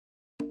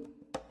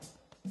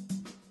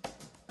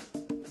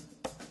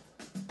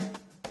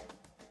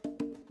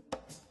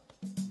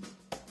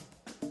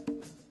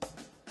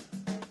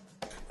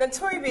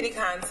Naturi Beauty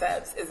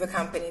Concepts is a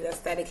company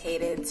that's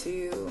dedicated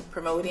to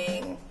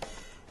promoting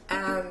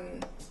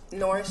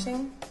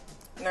nourishing,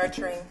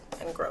 nurturing,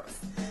 and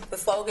growth. The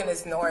slogan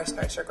is Nourish,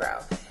 Nurture, Grow.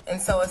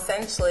 And so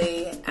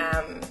essentially,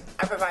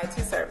 I provide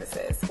two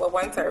services. Well,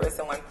 one service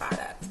and one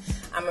product.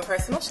 I'm a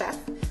personal chef,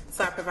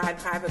 so I provide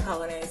private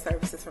culinary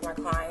services for my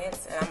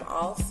clients, and I'm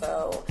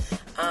also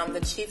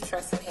the Chief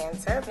Trust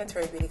Enhancer of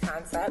Naturi Beauty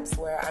Concepts,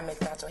 where I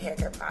make natural hair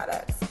care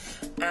products.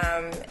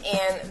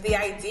 And the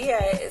idea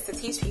is to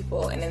teach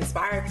people and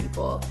inspire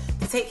people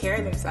to take care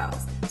of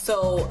themselves.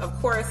 So, of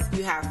course,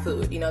 you have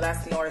food. You know,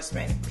 that's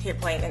nourishment,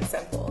 plain and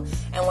simple.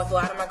 And with a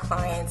lot of my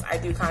clients, I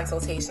do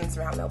consultations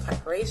around meal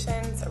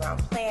preparations, around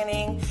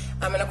planning,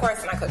 and of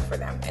course, I cook for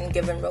them and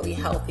give them really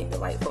healthy,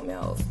 delightful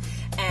meals.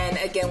 And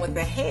again, with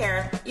the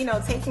hair, you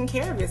know, taking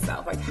care of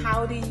yourself. Like,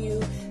 how do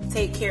you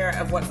take care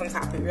of what's on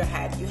top of your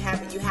head? You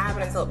have it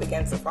until it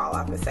begins to fall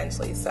off,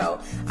 essentially. So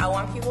I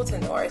want people to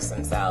nourish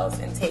themselves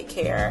and take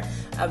care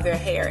of their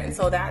hair. And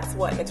so that's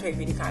what Naturi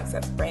Beauty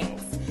Concepts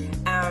brings.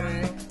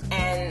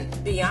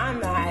 And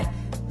beyond that,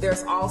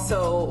 there's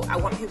also, I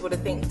want people to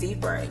think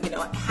deeper. You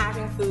know,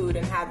 having food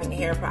and having a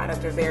hair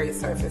product are very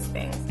surface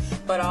things.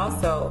 But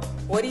also,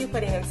 what are you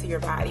putting into your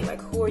body?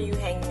 Like, who are you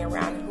hanging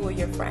around? Who are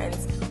your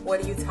friends?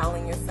 What are you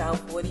telling yourself?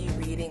 What are you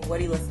reading? What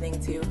are you listening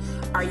to?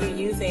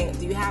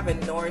 Do you have a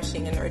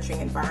nourishing and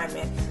nurturing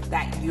environment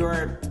that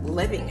you're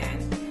living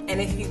in?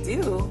 And if you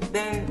do,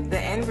 then the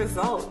end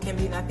result can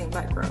be nothing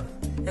but growth.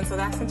 And so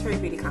that's Naturi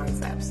Beauty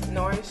Concepts.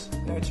 Nourish,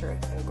 nurture,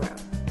 and grow.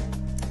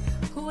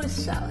 Who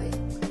is Shelly?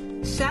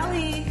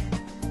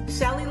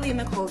 Shelly Lee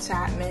Nicole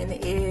Chapman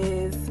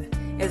is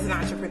an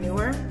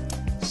entrepreneur.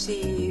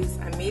 She's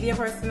a media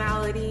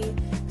personality.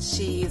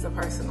 She's a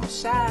personal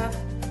chef.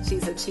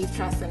 She's a Chief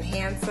Trust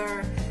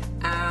Enhancer.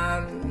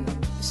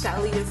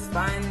 Shelly is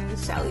fun.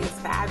 Shelly is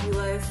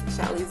fabulous.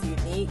 Shelly's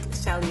unique.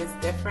 Shelly is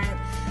different.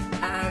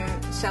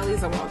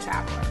 Shelly's a world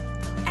traveler.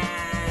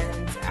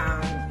 And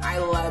I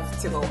love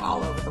to go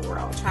all over the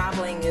world.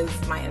 Traveling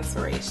is my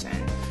inspiration.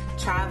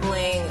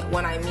 Traveling,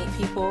 when I meet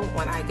people,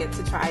 when I get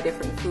to try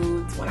different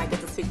foods, when I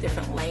get to speak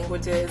different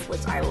languages,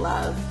 which I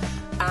love,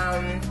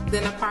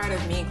 then a part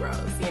of me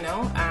grows, you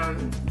know?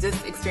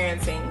 Just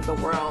experiencing the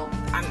world.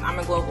 I'm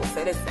a global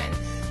citizen.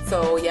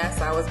 So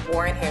yes, I was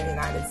born here in the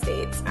United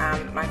States.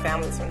 My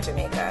family's from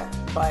Jamaica,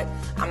 but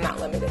I'm not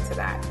limited to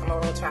that. I'm a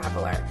world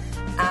traveler.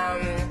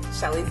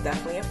 Shelly's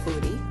definitely a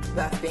foodie,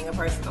 thus being a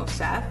personal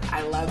chef.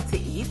 I love to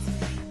eat.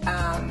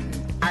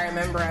 I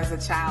remember as a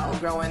child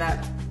growing up,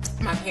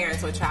 my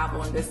parents would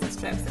travel on business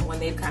trips, and when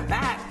they'd come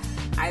back,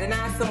 I didn't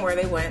ask them where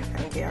they went. I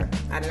didn't care.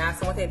 I didn't ask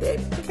them what they did.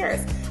 Who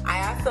cares? I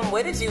asked them,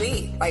 what did you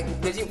eat? Like,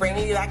 did you bring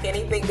me like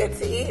anything good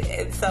to eat?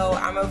 And so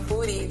I'm a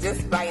foodie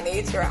just by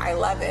nature. I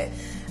love it.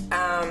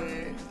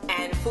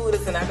 And food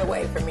is another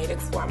way for me to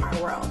explore my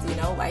world. You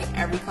know, like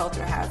every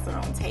culture has their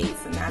own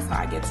taste, and that's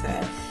how I get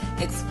to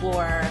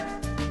explore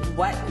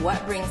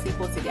what brings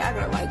people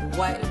together, like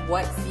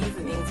what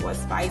seasonings, what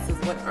spices,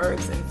 what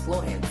herbs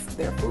influence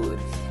their food.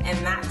 And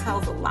that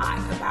tells a lot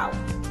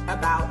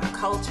about a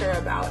culture,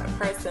 about a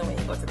person when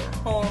you go to their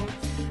home.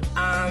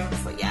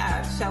 So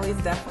yeah,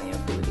 Shelly's definitely a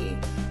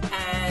foodie.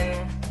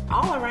 And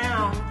all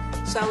around,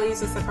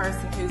 Shelly's just a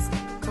person who's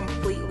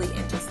completely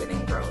interested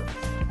in growth.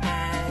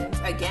 And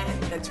again,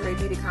 Naturi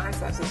Beauty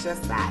Concepts is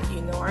just that.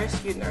 You nourish,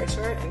 you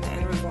nurture, and the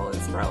end result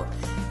is growth.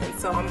 And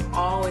so I'm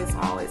always,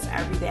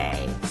 every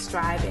day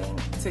striving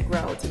to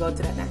grow, to go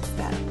to that next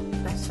step.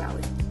 That's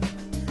Shelly.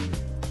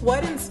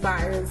 What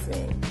inspires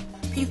me?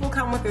 People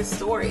come with their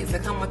stories, they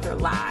come with their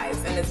lives,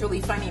 and it's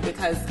really funny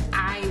because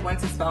I went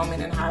to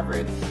Spelman and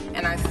Harvard,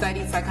 and I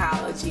studied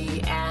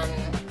psychology, and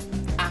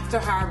after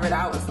Harvard,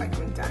 I was like,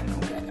 I'm done, I'm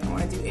good. I don't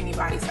want to do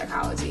anybody's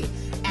psychology.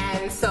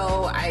 And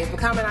so I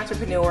become an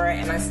entrepreneur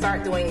and I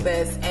start doing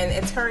this, and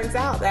it turns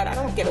out that I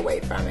don't get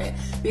away from it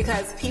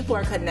because people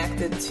are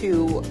connected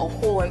to a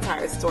whole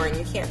entire story and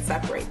you can't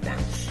separate them.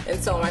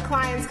 And so my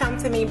clients come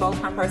to me,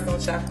 both my personal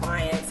chef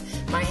clients,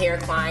 my hair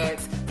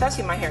clients,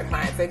 especially my hair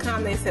clients. They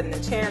come, they sit in the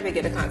chair, they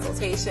get a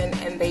consultation,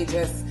 and they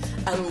just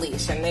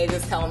unleash and they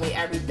just tell me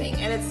everything.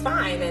 And it's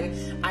fine.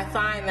 And I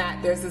find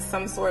that there's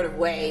some sort of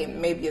way,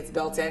 maybe it's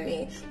built in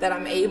me, that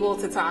I'm able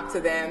to talk to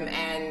them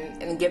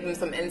and give them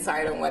some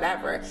insight on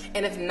whatever.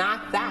 And if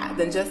not that,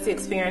 then just the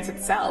experience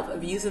itself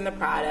of using the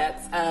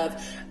products,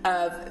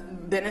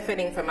 of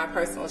benefiting from my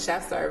personal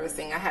chef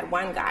servicing. I had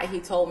one guy, he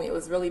told me, it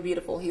was really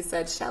beautiful. He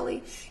said,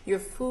 Shelly, your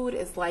food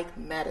is like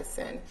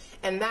medicine.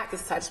 And that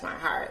just touched my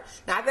heart.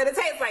 Not that it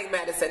tastes like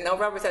medicine, no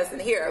rubber testing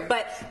here,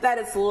 but that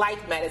it's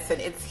like medicine.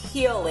 It's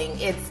healing.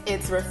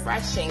 It's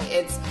refreshing.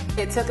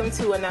 It took him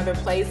to another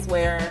place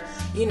where,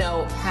 you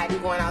know, had he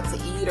gone out to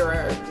eat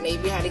or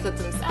maybe had he cooked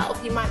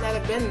himself, he might not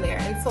have been there.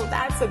 And so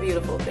that's a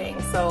beautiful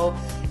thing. So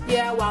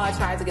yeah, while I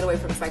tried to get away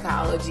from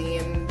psychology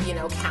and, you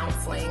know,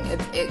 counseling,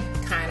 it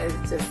kind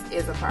of just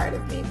is a part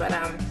of me. But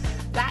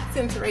that's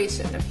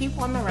inspiration. The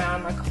people I'm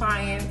around, my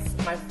clients,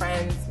 my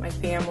friends, my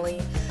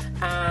family,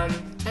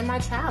 and my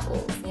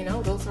travels, you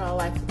know, those are all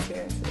life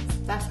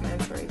experiences. That's my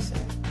inspiration.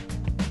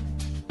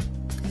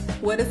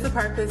 What is the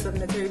purpose of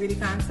Naturi Beauty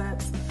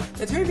Concepts?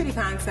 Naturi Beauty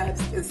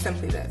Concepts is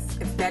simply this.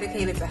 It's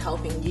dedicated to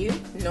helping you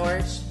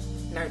nourish,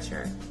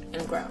 nurture,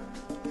 and grow.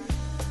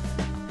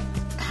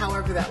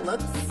 However that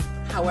looks,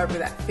 however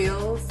that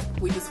feels,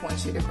 we just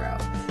want you to grow.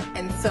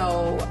 And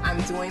so I'm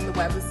doing the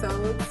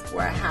webisodes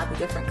where I have the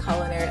different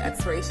culinary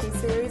exploration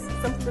series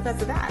simply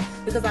because of that.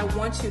 Because I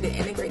want you to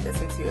integrate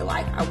this into your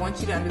life. I want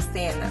you to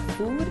understand that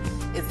food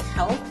is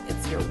health,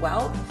 it's your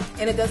wealth,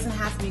 and it doesn't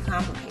have to be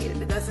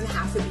complicated. It doesn't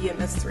have to be a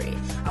mystery.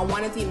 I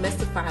want to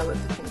demystify what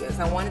cooking is.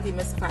 I want to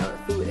demystify what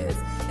food is.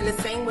 And the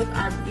same with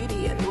our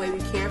beauty and the way we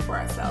care for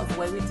ourselves, the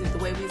way we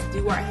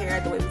do our hair,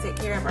 the way we take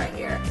care of our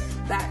hair.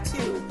 That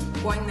too,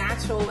 going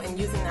natural and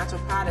using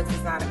natural products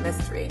is not a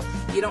mystery.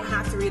 You don't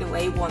have to read a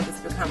label and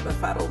just become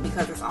befuddled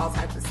because it's all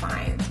types of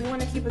science. We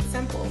want to keep it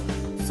simple.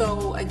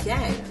 So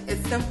again,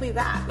 it's simply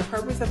that. The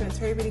purpose of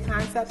Naturi Beauty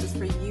Concepts is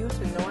for you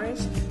to nourish,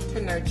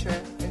 to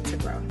nurture,